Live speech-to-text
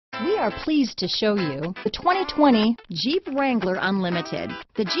We are pleased to show you the 2020 Jeep Wrangler Unlimited.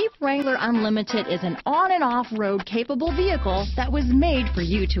 The Jeep Wrangler Unlimited is an on and off-road capable vehicle that was made for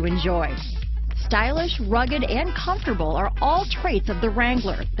you to enjoy. Stylish, rugged, and comfortable are all traits of the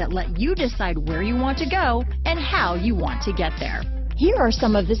Wrangler that let you decide where you want to go and how you want to get there. Here are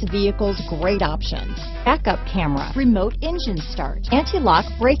some of this vehicle's great options: backup camera, remote engine start, anti-lock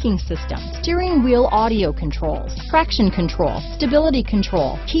braking system, steering wheel audio controls, traction control, stability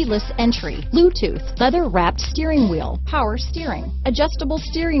control, keyless entry, Bluetooth, leather-wrapped steering wheel, power steering, adjustable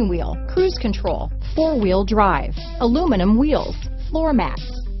steering wheel, cruise control, four-wheel drive, aluminum wheels, floor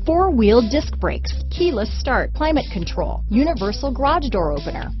mats, four-wheel disc brakes, keyless start, climate control, universal garage door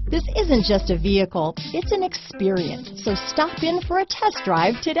opener. This isn't just a vehicle, it's an experience. So stop in for a test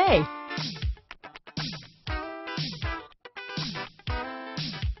drive today.